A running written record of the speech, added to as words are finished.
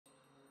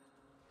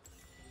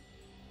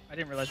I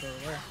didn't realize where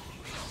we were.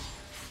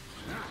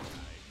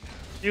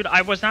 Dude,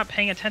 I was not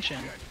paying attention.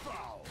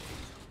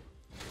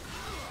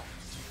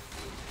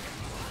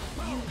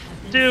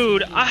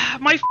 Dude,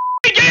 my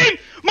game!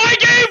 My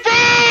game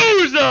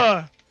froze!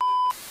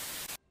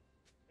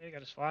 Okay,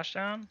 got his flash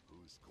down.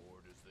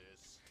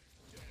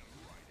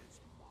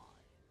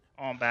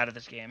 Oh, I'm bad at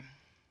this game.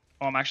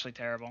 Oh, I'm actually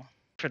terrible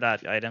for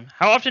that item.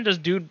 How often does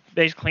Dude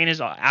clean his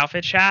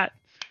outfit, chat?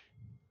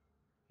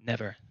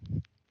 Never.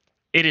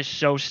 It is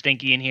so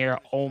stinky in here.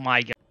 Oh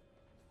my god.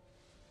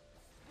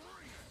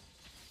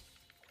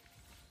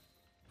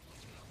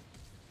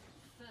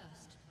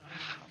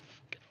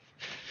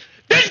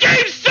 This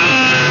game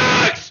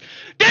sucks!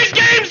 This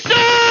game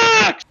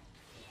sucks!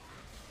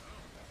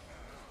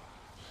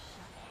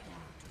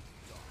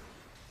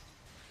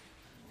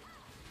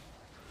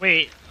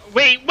 Wait,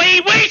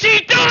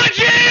 she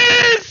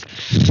dodges!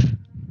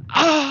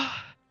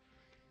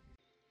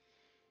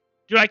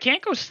 Dude, I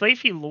can't go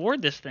Slayfy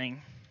Lord this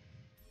thing.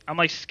 I'm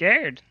like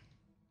scared.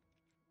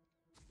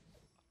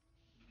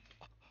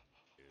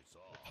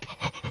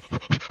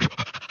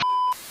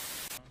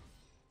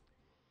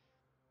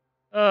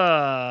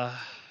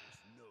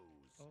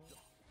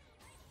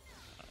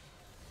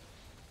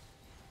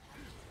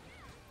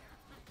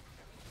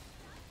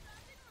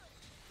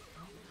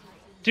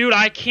 Dude,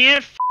 I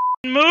can't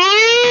move!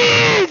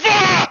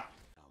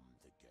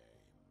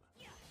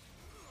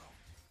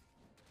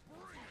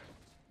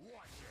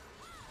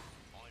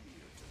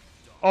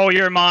 Oh,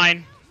 you're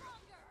mine.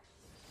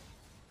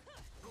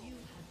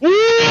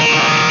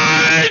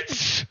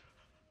 What?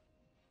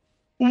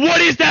 What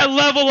is that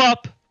level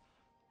up?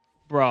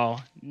 Bro,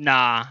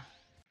 nah.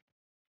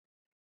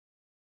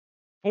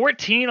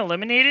 14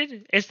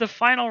 eliminated? It's the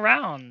final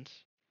round.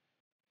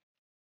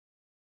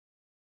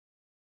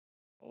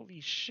 Holy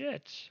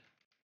shit.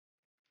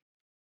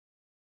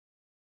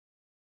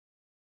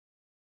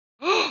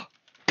 Are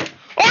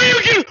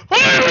you kidding?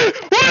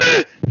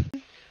 What?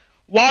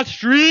 Watch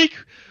streak?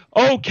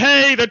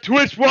 Okay, the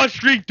Twitch watch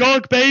streak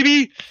dunk,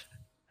 baby.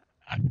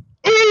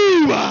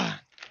 Ooh!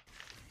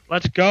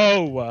 Let's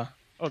go.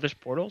 Oh, there's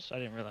portals? I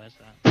didn't realize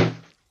that.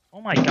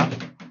 Oh my god.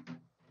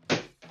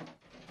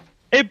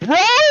 It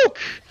broke!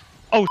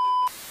 Oh,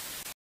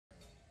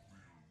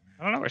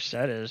 I don't know where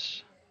Set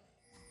is.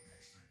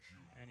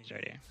 And he's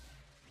right here.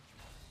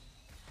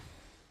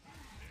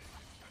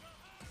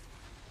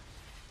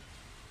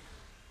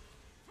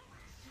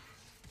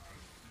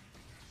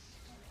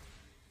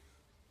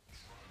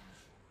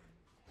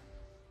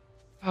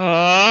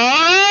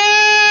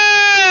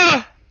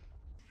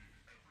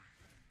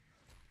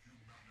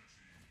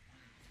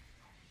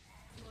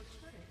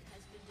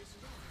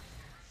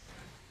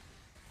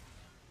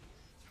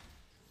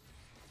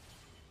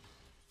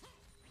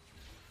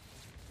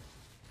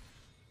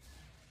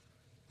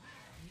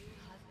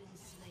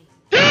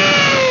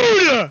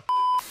 Dude!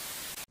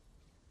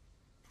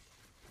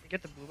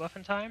 Get the blue buff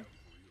in time.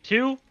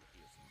 2,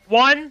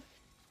 1.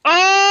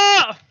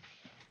 Ah!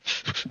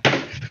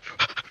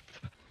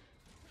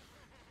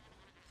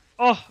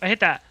 Oh, I hit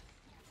that.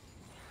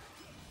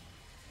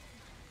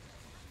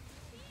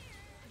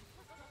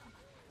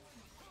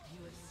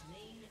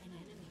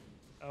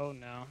 Oh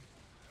no.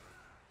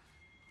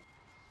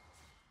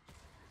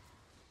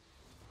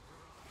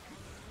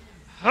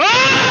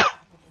 Ah!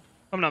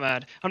 I'm not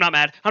mad. I'm not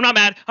mad. I'm not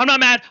mad. I'm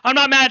not mad. I'm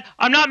not mad.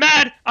 I'm not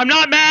mad. I'm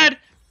not mad.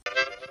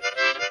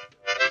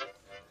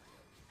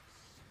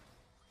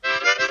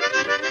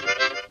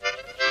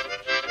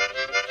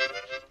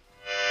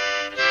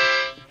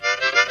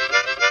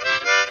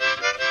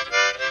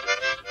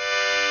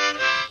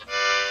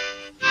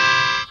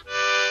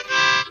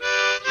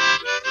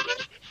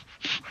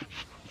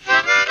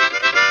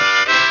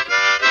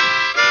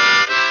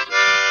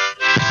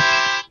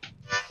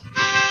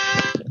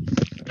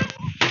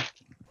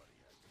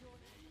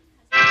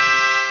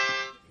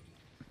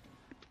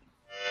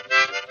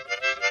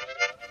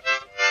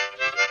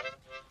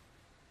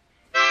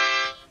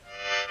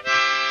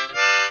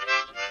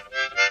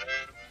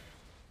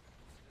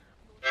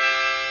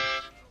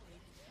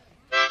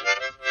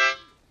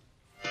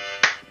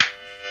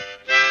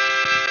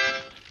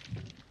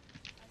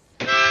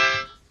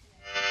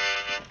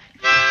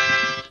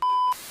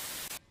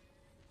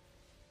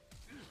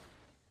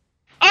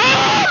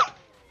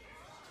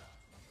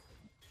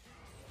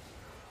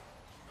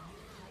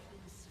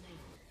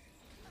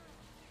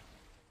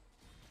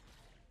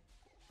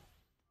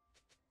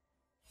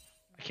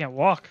 I can't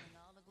walk.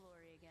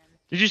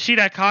 Did you see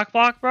that cock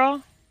block, bro?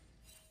 You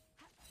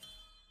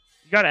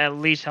gotta at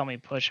least help me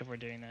push if we're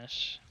doing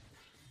this.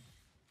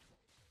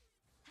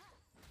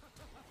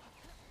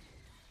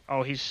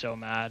 Oh, he's so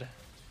mad.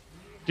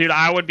 Dude,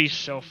 I would be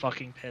so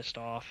fucking pissed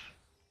off.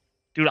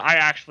 Dude, I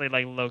actually,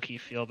 like, low-key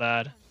feel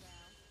bad.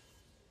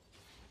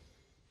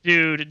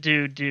 Dude,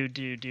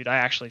 I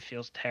actually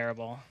feel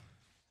terrible.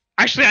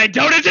 Actually, I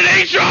don't, it's an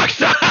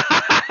Aatrox!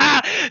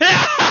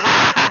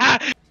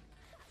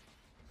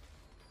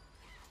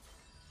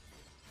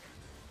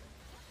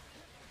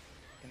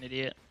 An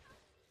idiot.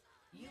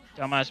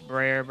 Dumbass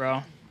Brayer,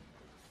 bro.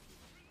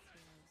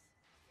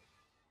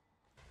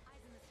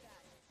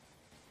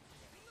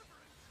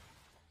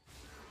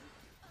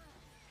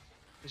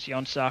 This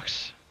Yon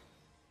sucks.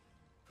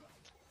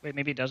 Wait,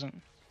 maybe it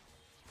doesn't.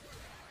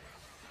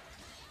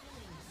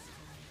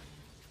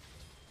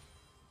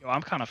 Yo,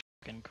 I'm kind of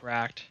fucking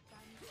cracked.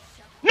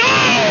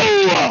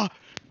 No!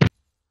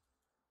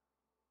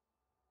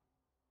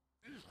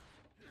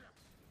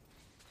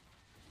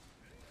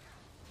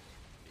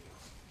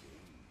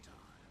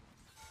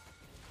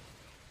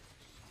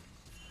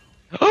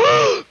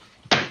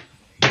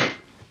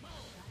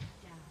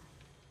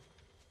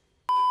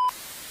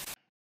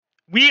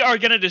 We are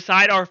gonna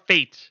decide our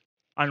fate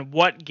on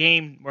what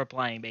game we're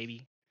playing,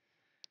 baby.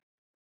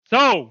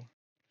 So,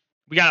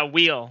 we got a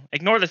wheel.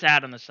 Ignore this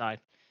ad on the side.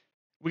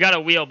 We got a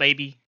wheel,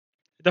 baby.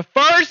 The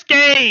first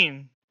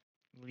game,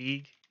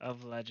 League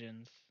of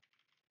Legends.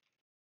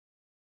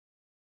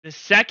 The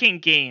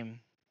second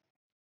game,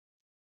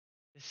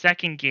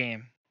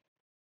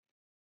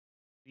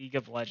 League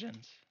of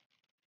Legends.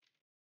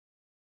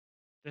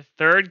 The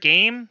third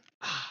game,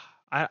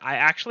 I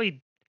actually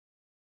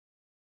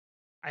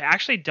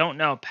don't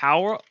know.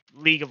 Power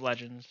League of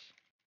Legends.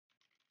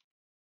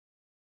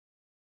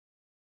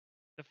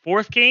 The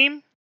fourth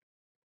game,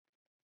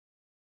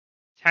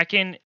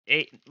 Tekken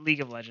 8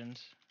 League of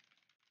Legends.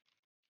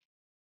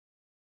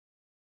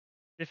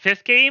 The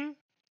fifth game,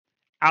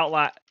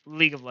 Outlaw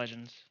League of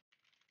Legends.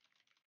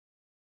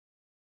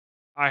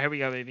 Alright, here we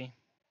go, baby.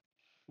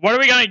 What are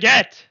we gonna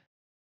get?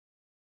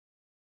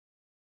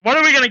 What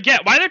are we gonna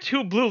get? Why are there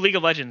two blue League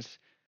of Legends?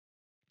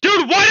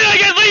 Dude, why did I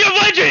get League of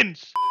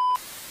Legends?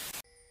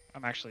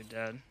 I'm actually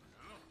dead.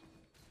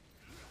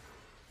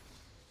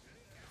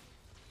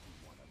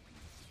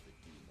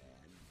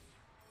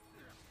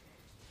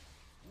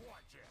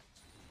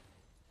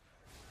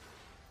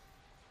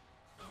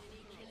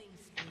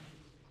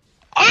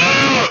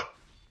 Oh!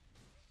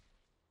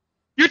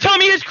 You're telling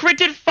me his crit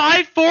did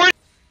 540?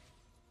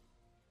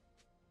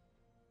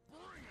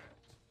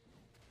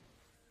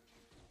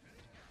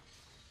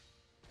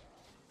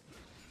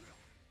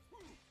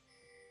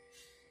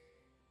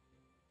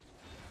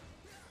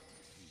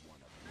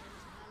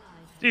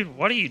 Dude,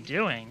 what are you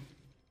doing?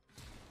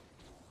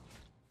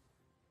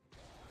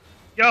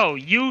 Yo,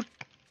 you...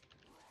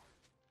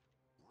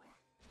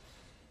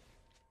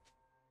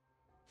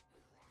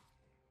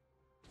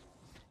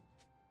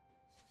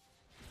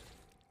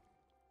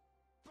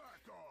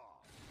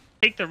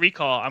 Take the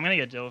recall. I'm gonna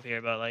get dove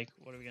here, but like,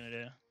 what are we gonna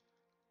do?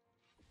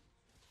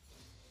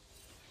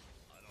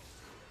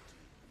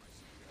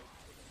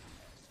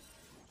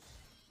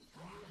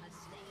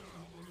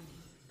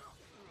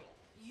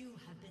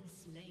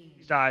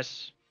 He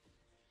dies.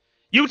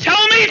 You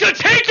tell me to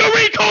take the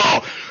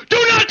recall!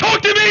 Do not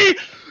talk to me!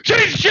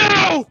 She's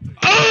Shadow!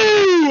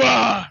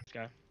 Oh! Let's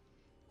go.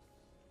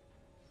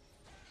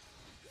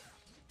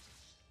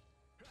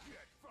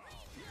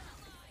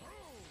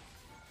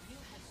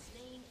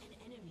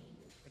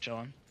 We're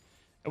chilling.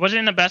 It wasn't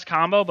in the best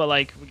combo, but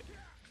like...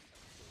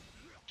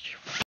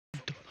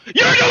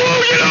 You're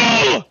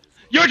delusional!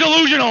 You're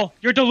delusional!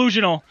 You're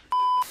delusional!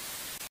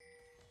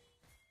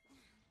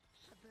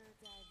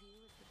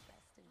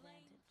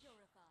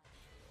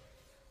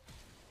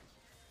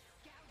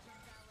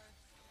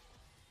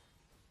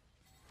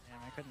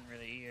 Damn, I couldn't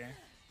really eat here.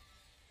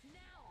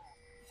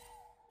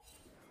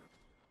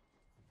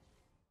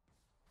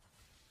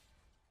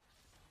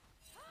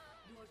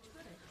 Your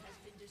turret has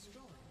been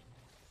destroyed.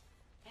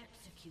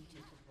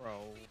 Executed. Bro.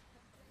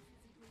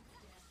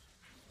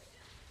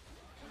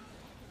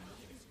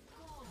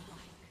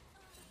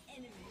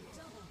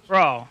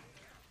 Bro.